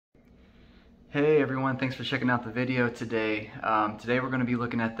Hey everyone, thanks for checking out the video today. Today we're going to be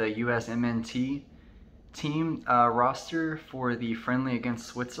looking at the USMNT team roster for the friendly against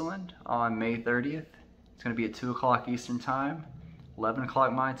Switzerland on May 30th. It's going to be at 2 o'clock Eastern Time, 11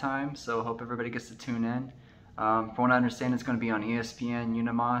 o'clock my time, so hope everybody gets to tune in. From what I understand, it's going to be on ESPN,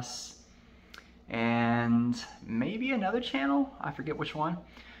 Unimas, and maybe another channel, I forget which one.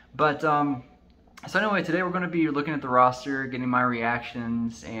 But so anyway, today we're going to be looking at the roster, getting my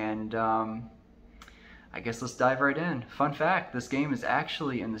reactions, and I guess let's dive right in. Fun fact, this game is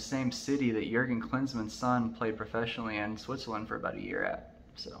actually in the same city that Jurgen Klinsmann's son played professionally in Switzerland for about a year at.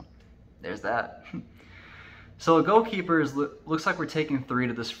 So there's that. So goalkeepers, looks like we're taking 3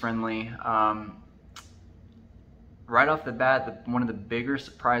 to this friendly. Right off the bat, one of the bigger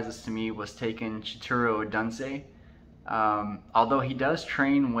surprises to me was taking Chituro Odunze. Although he does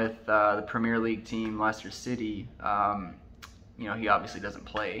train with the Premier League team, Leicester City, you know, he obviously doesn't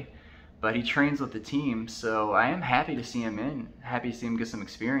play. But he trains with the team, so I am happy to see him in, happy to see him get some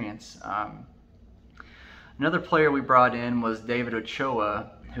experience. Another player we brought in was David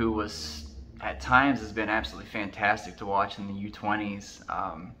Ochoa, who was, at times, has been absolutely fantastic to watch in the U20s.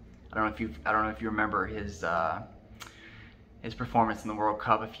 I don't know if you remember his performance in the World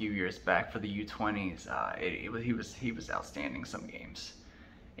Cup a few years back for the U20s. He was outstanding some games.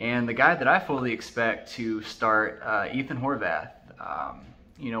 And the guy that I fully expect to start, Ethan Horvath.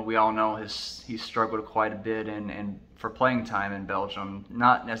 You know, we all know he's struggled quite a bit and for playing time in Belgium,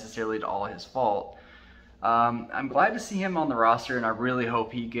 not necessarily to all his fault. I'm glad to see him on the roster, and I really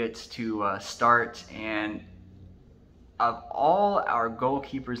hope he gets to start. And of all our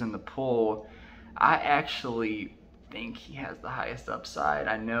goalkeepers in the pool, I actually think he has the highest upside.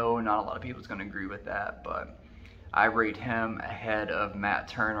 I know not a lot of people's going to agree with that, but I rate him ahead of Matt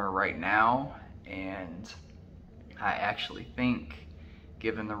Turner right now, and I actually think,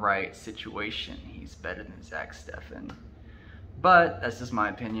 given the right situation, he's better than Zach Steffen. But that's just my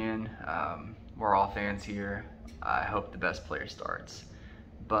opinion. We're all fans here. I hope the best player starts.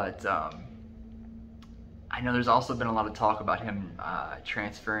 But I know there's also been a lot of talk about him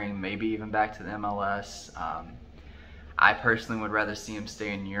transferring, maybe even back to the MLS. I personally would rather see him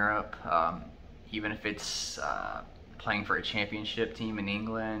stay in Europe, even if it's playing for a championship team in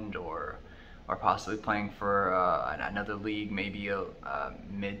England, or possibly playing for another league, maybe a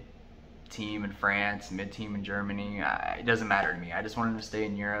mid-team in France, mid-team in Germany. It doesn't matter to me. I just want him to stay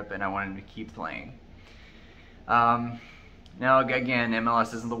in Europe, and I want him to keep playing. Now, again,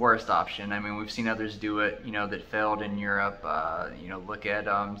 MLS isn't the worst option. I mean, we've seen others do it, you know, that failed in Europe. You know, look at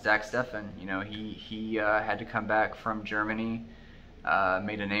Zach Steffen. You know, he had to come back from Germany,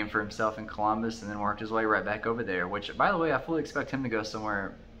 made a name for himself in Columbus, and then worked his way right back over there, which, by the way, I fully expect him to go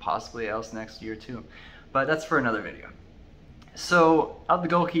somewhere possibly else next year too, but that's for another video. So of the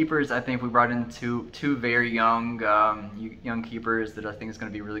goalkeepers, I think we brought in two very young keepers that I think is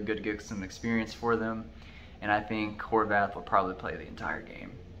going to be really good to get some experience for them, and I think Horvath will probably play the entire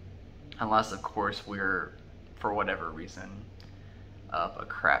game, unless of course we're, for whatever reason, up a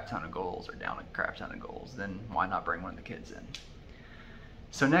crap ton of goals or down a crap ton of goals. Then why not bring one of the kids in?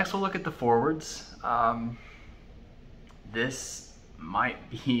 So next we'll look at the forwards. This might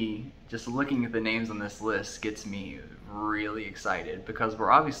be, just looking at the names on this list gets me really excited, because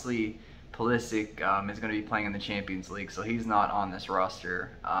we're obviously, Pulisic is going to be playing in the Champions League, so he's not on this roster.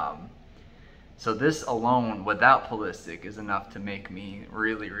 So this alone, without Pulisic, is enough to make me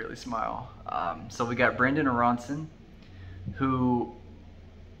really, really smile. So we got Brendan Aronson, who,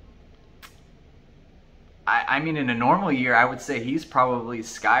 I mean, in a normal year, I would say he's probably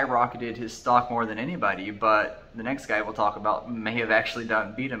skyrocketed his stock more than anybody, but the next guy we'll talk about may have actually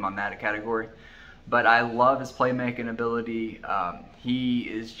beat him on that category. But I love his playmaking ability. He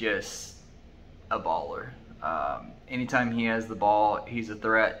is just a baller. Anytime he has the ball, he's a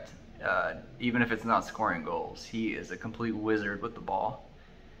threat, even if it's not scoring goals. He is a complete wizard with the ball,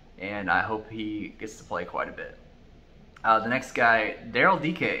 and I hope he gets to play quite a bit. The next guy, Daryl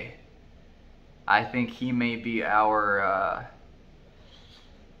DK. I think he may be our,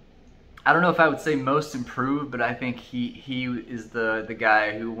 I don't know if I would say most improved, but I think he is the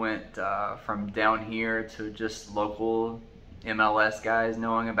guy who went from down here to just local MLS guys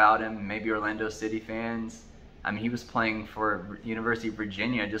knowing about him, maybe Orlando City fans. I mean, he was playing for University of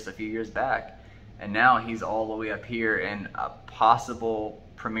Virginia just a few years back, and now he's all the way up here in a possible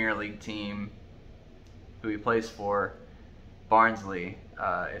Premier League team who he plays for, Barnsley.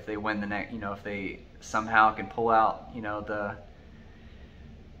 If they win the next, you know, if they somehow can pull out, you know, the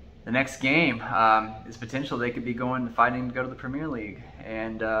next game, is potential they could be fighting to go to the Premier League.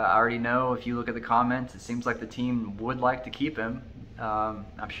 And I already know, if you look at the comments, it seems like the team would like to keep him.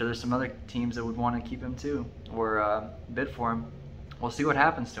 I'm sure there's some other teams that would want to keep him too, or bid for him. We'll see what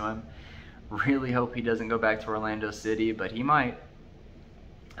happens to him. Really hope he doesn't go back to Orlando City, but he might.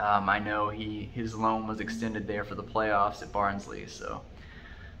 I know his loan was extended there for the playoffs at Barnsley, so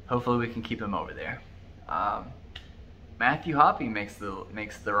hopefully we can keep him over there. Matthew Hoppe makes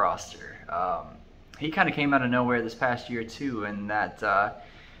the roster. He kind of came out of nowhere this past year too, and that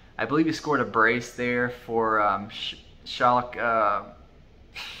I believe he scored a brace there for Schalke.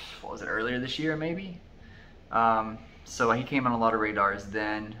 What was it, earlier this year maybe? So he came on a lot of radars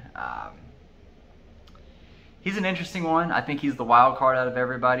then. He's an interesting one. I think he's the wild card out of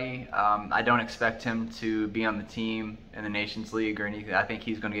everybody. I don't expect him to be on the team in the Nations League or anything. I think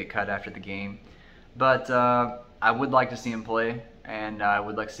he's going to get cut after the game. But I would like to see him play, and I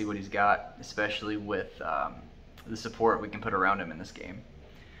would like to see what he's got, especially with the support we can put around him in this game.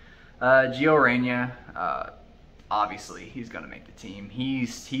 Gio Reyna, obviously he's going to make the team.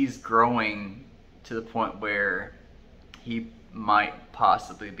 He's growing to the point where he might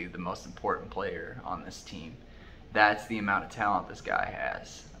possibly be the most important player on this team. That's the amount of talent this guy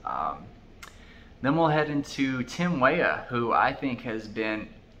has. Then we'll head into Tim Weah, who I think has been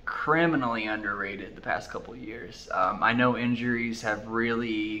criminally underrated the past couple of years. I know injuries have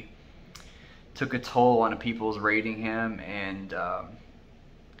really took a toll on people's rating him, and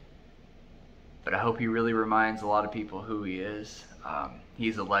but I hope he really reminds a lot of people who he is.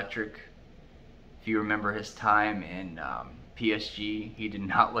 He's electric. If you remember his time in PSG, he did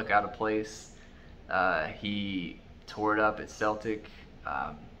not look out of place. He tore it up at Celtic.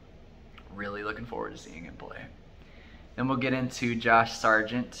 Really looking forward to seeing him play. Then we'll get into Josh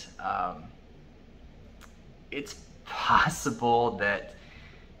Sargent. It's possible that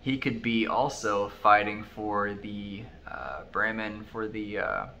he could be also fighting for the Bremen for the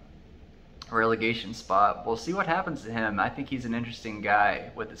relegation spot. We'll see what happens to him. I think he's an interesting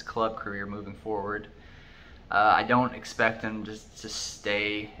guy with his club career moving forward. I don't expect him just to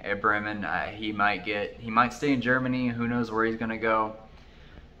stay at Bremen. He might stay in Germany. Who knows where he's going to go.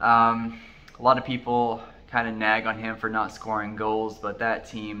 A lot of people kind of nag on him for not scoring goals, but that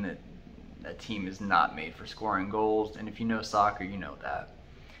team is not made for scoring goals. And if you know soccer, you know that.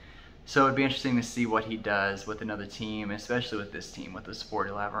 So it'd be interesting to see what he does with another team, especially with this team, with the support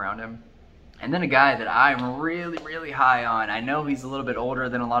he'll have around him. And then a guy that I'm really, really high on. I know he's a little bit older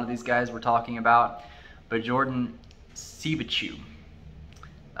than a lot of these guys we're talking about, but Jordan Sibachu.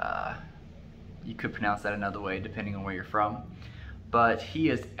 You could pronounce that another way depending on where you're from. But he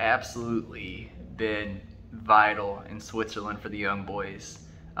has absolutely been vital in Switzerland for the young boys.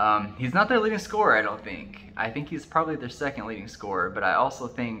 He's not their leading scorer, I don't think. I think he's probably their second leading scorer, but I also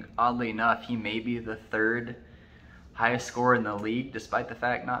think, oddly enough, he may be the third highest scorer in the league, despite the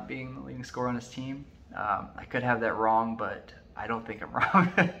fact not being the leading scorer on his team. I could have that wrong, but I don't think I'm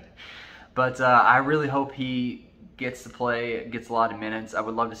wrong. But I really hope he gets to play, gets a lot of minutes. I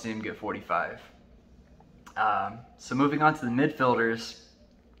would love to see him get 45. So moving on to the midfielders,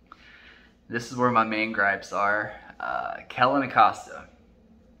 this is where my main gripes are. Kellen Acosta.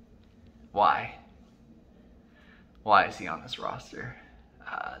 Why? Why is he on this roster?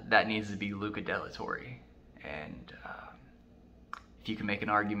 That needs to be Luca De La Torre. And if you can make an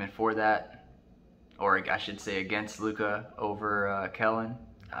argument for that, or I should say against Luca over Kellen,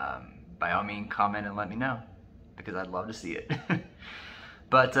 by all means comment and let me know, because I'd love to see it.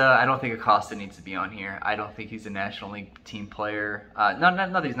 But I don't think Acosta needs to be on here. I don't think he's a National League team player. Not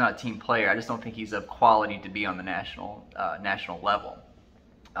that he's not a team player. I just don't think he's of quality to be on the national level.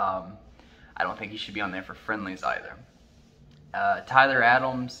 I don't think he should be on there for friendlies either. Tyler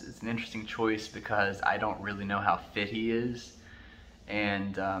Adams is an interesting choice because I don't really know how fit he is,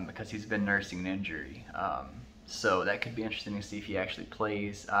 and because he's been nursing an injury. So that could be interesting to see if he actually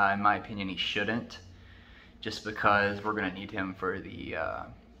plays. In my opinion, he shouldn't, just because we're going to need him for the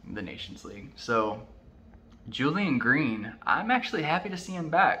Nations League. So Julian Green, I'm actually happy to see him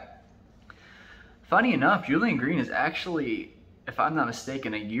back. Funny enough, Julian Green is actually, if I'm not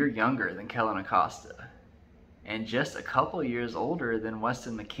mistaken, a year younger than Kellen Acosta, and just a couple of years older than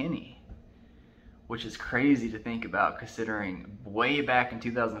Weston McKennie, which is crazy to think about, considering way back in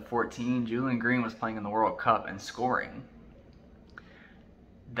 2014, Julian Green was playing in the World Cup and scoring.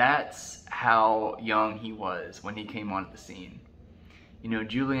 That's how young he was when he came onto the scene. You know,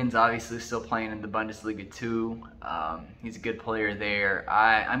 Julian's obviously still playing in the Bundesliga too. He's a good player there.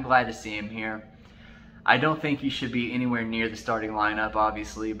 I'm glad to see him here. I don't think he should be anywhere near the starting lineup,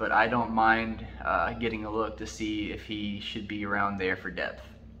 obviously, but I don't mind getting a look to see if he should be around there for depth.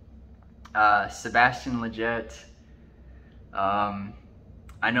 Sebastian Lletget,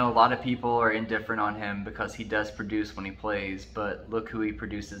 I know a lot of people are indifferent on him because he does produce when he plays, but look who he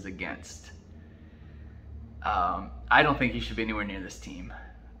produces against. I don't think he should be anywhere near this team.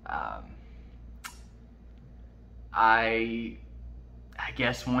 I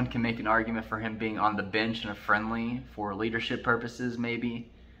guess one can make an argument for him being on the bench in a friendly for leadership purposes,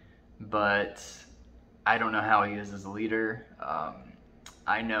 maybe, but I don't know how he is as a leader.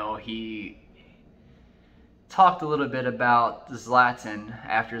 I know he talked a little bit about Zlatan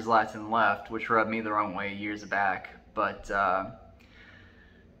after Zlatan left, which rubbed me the wrong way years back, but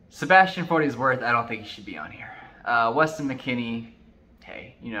Sebastian, for what he's worth, I don't think he should be on here. Weston McKennie,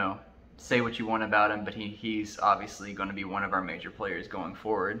 hey, you know, say what you want about him, but he's obviously going to be one of our major players going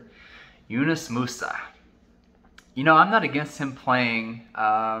forward. Yunus Musa. You know, I'm not against him playing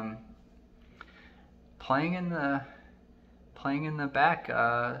in the back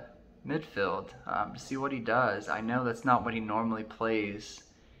midfield to see what he does. I know that's not what he normally plays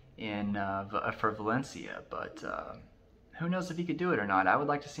in for Valencia, but who knows if he could do it or not. I would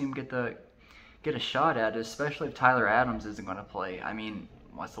like to see him get a shot at it, especially if Tyler Adams isn't going to play. I mean,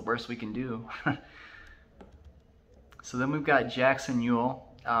 what's the worst we can do? So then we've got Jackson Ewell.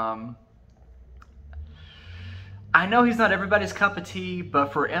 I know he's not everybody's cup of tea,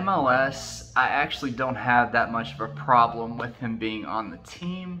 but for MLS, I actually don't have that much of a problem with him being on the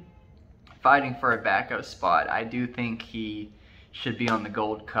team, fighting for a backup spot. I do think he should be on the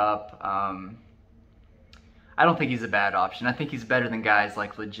Gold Cup. I don't think he's a bad option. I think he's better than guys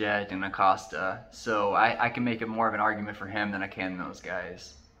like Leggett and Acosta, so I can make it more of an argument for him than I can those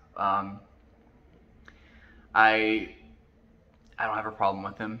guys. I don't have a problem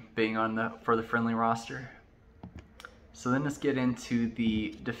with him being on for the friendly roster. So then let's get into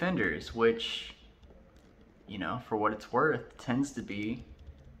the defenders, which, you know, for what it's worth, tends to be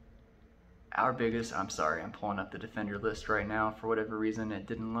our biggest. I'm sorry, I'm pulling up the defender list right now. For whatever reason, it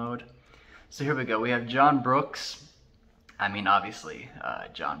didn't load. So here we go. We have John Brooks. I mean, obviously,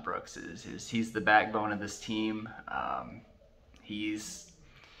 John Brooks he's the backbone of this team. He's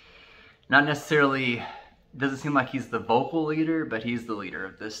not necessarily, doesn't seem like he's the vocal leader, but he's the leader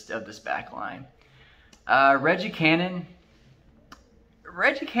of this back line. Reggie Cannon's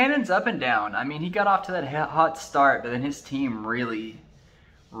up and down. I mean, he got off to that hot start, but then his team really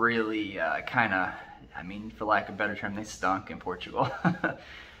kind of, I mean, for lack of a better term, they stunk in Portugal.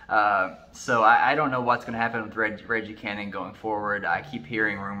 So I don't know what's going to happen with Reggie Cannon going forward. I keep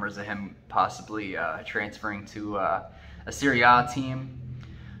hearing rumors of him possibly transferring to a Serie A team.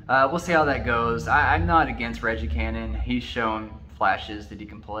 We'll see how that goes. I'm not against Reggie Cannon. He's shown flashes that he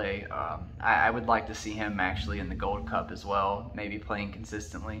can play. I would like to see him actually in the Gold Cup as well, maybe playing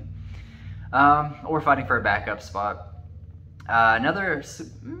consistently, or fighting for a backup spot. Another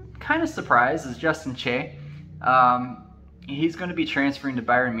kind of surprise is Justin Che. He's going to be transferring to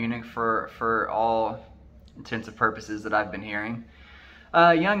Bayern Munich for all intents and purposes that I've been hearing.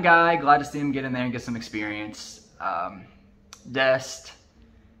 Young guy, glad to see him get in there and get some experience. Dest,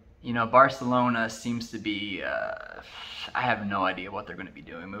 you know, Barcelona seems to be, I have no idea what they're going to be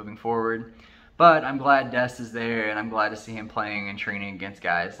doing moving forward. But I'm glad Dest is there, and I'm glad to see him playing and training against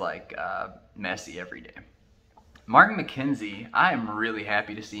guys like Messi every day. Martin McKenzie, I am really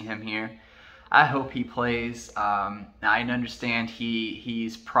happy to see him here. I hope he plays. I understand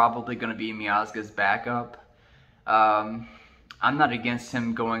he's probably going to be Miazga's backup. I'm not against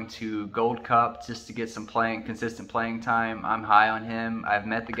him going to Gold Cup just to get some consistent playing time. I'm high on him. I've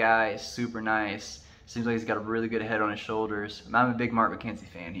met the guy. He's super nice. Seems like he's got a really good head on his shoulders. I'm a big Mark McKenzie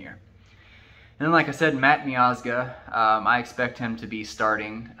fan here. And then, like I said, Matt Miazga, I expect him to be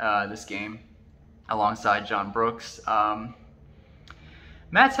starting this game alongside John Brooks.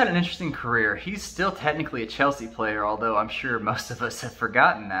 Matt's had an interesting career. He's still technically a Chelsea player, although I'm sure most of us have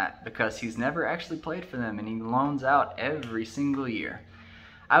forgotten that because he's never actually played for them and he loans out every single year.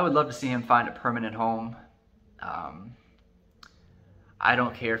 I would love to see him find a permanent home. I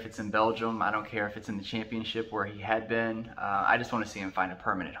don't care if it's in Belgium. I don't care if it's in the Championship where he had been. I just want to see him find a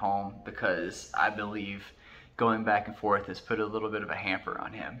permanent home because I believe going back and forth has put a little bit of a hamper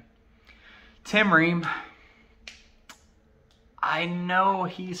on him. Tim Ream. I know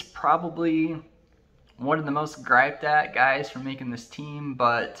he's probably one of the most griped at guys for making this team,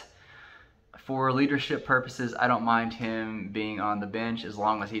 but for leadership purposes, I don't mind him being on the bench as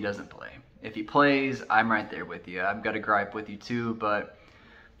long as he doesn't play. If he plays, I'm right there with you. I've got a gripe with you too, but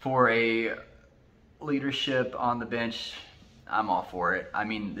for a leadership on the bench, I'm all for it. I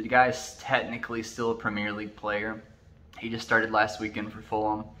mean, the guy's technically still a Premier League player. He just started last weekend for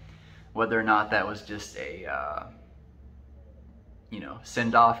Fulham. Whether or not that was just a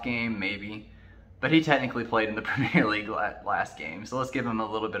send-off game, maybe. but he technically played in the Premier League last game, so let's give him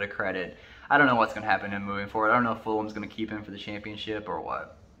a little bit of credit. I don't know what's going to happen to him moving forward. I don't know if Fulham's going to keep him for the championship or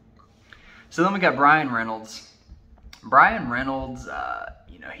what. So then we got Brian Reynolds. Brian Reynolds,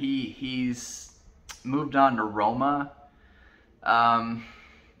 you know, he's moved on to Roma. I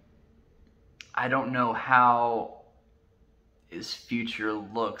don't know how his future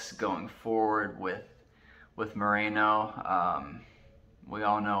looks going forward with Moreno. We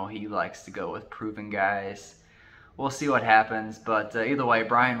all know he likes to go with proven guys. We'll see what happens, but either way,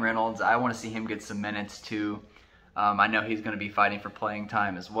 Brian Reynolds, I want to see him get some minutes too. I know he's going to be fighting for playing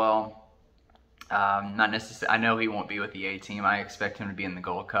time as well. Not necessarily. I know he won't be with the A team. I expect him to be in the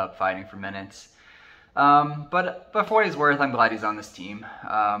Gold Cup fighting for minutes. But for what he's worth, I'm glad he's on this team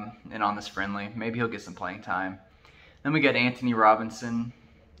and on this friendly. Maybe he'll get some playing time. Then we got Anthony Robinson.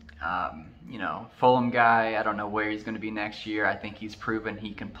 You know, Fulham guy. I don't know where he's going to be next year. I think he's proven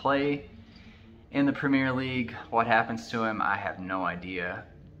he can play in the Premier League. What happens to him, I have no idea.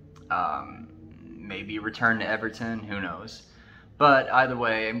 Maybe return to Everton. Who knows? But either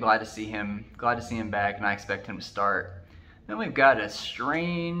way, I'm glad to see him. Glad to see him back, and I expect him to start. Then we've got a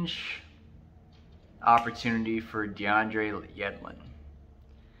strange opportunity for DeAndre Yedlin.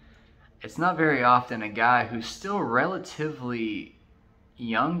 It's not very often a guy who's still relatively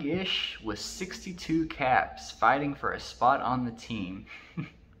youngish with 62 caps fighting for a spot on the team.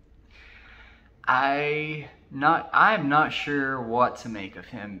 I'm not sure what to make of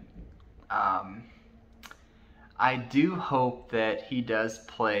him. I do hope that he does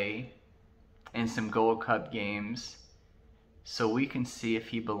play in some Gold Cup games so we can see if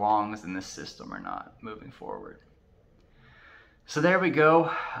he belongs in this system or not moving forward. So there we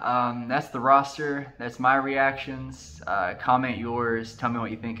go. That's the roster. That's my reactions. Comment yours. Tell me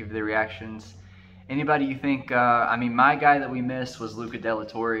what you think of the reactions. Anybody you think, I mean, my guy that we missed was Luca De La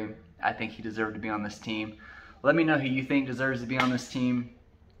Torre. I think he deserved to be on this team. Let me know who you think deserves to be on this team.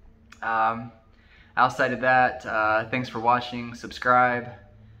 Outside of that, thanks for watching. Subscribe.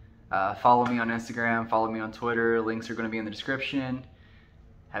 Follow me on Instagram. Follow me on Twitter. Links are going to be in the description.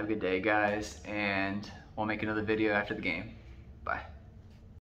 Have a good day, guys. And we'll make another video after the game. Bye.